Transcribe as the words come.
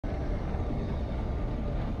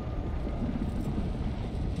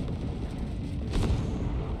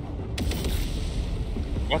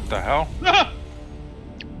What the hell?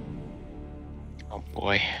 Oh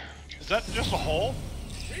boy. Is that just a hole?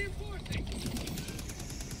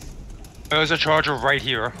 There's a charger right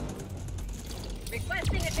here.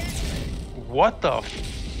 What the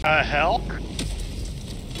Hell?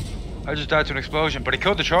 I just died to an explosion, but he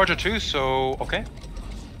killed the charger too, so okay.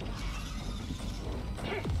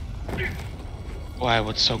 Why?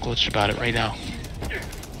 What's so glitched about it right now?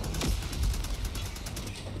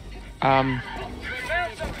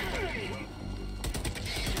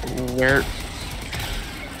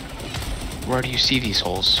 Where do you see these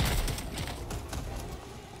holes?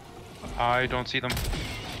 I don't see them.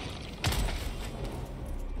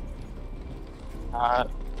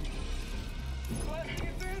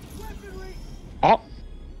 Oh!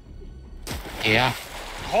 Yeah.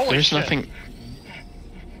 Holy There's shit. nothing.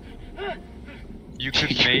 You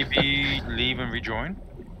could maybe leave and rejoin.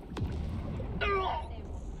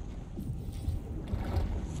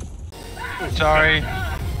 Sorry.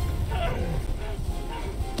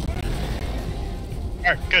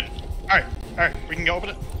 Alright, good. Alright, we can go open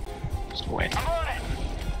it. Just wait.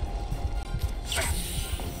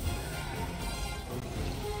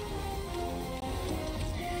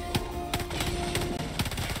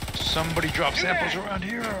 Somebody drop samples around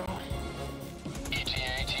here.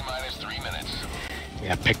 ETA T-minus 3 minutes.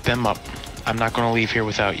 Yeah, pick them up. I'm not gonna leave here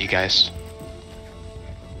without you guys.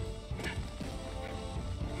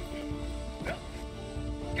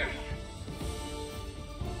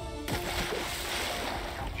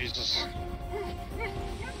 Jesus.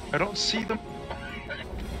 I don't see them.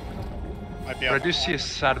 Might be But I out. do see a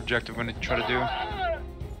side objective when they try to do.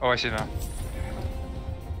 Oh, I see now.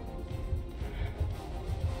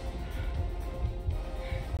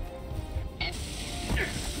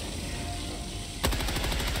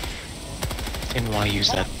 Didn't want to use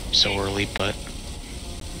that so early, but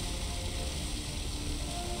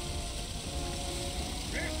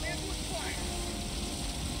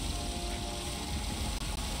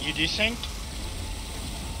You desynced?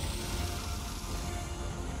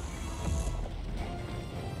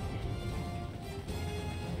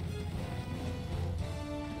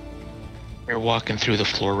 you're walking through the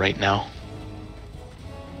floor right now.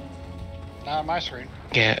 Not on my screen.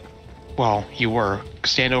 Yeah, well, you were.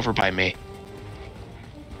 Stand over by me.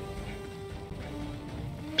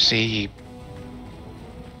 See,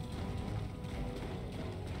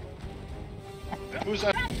 Who's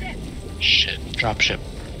that? shit, dropship.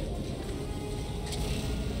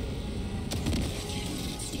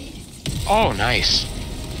 Oh, nice.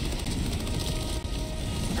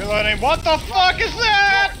 Reloading. What the fuck is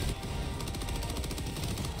that?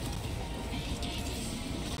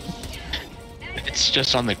 It's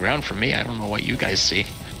just on the ground for me. I don't know what you guys see.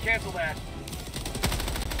 Cancel that.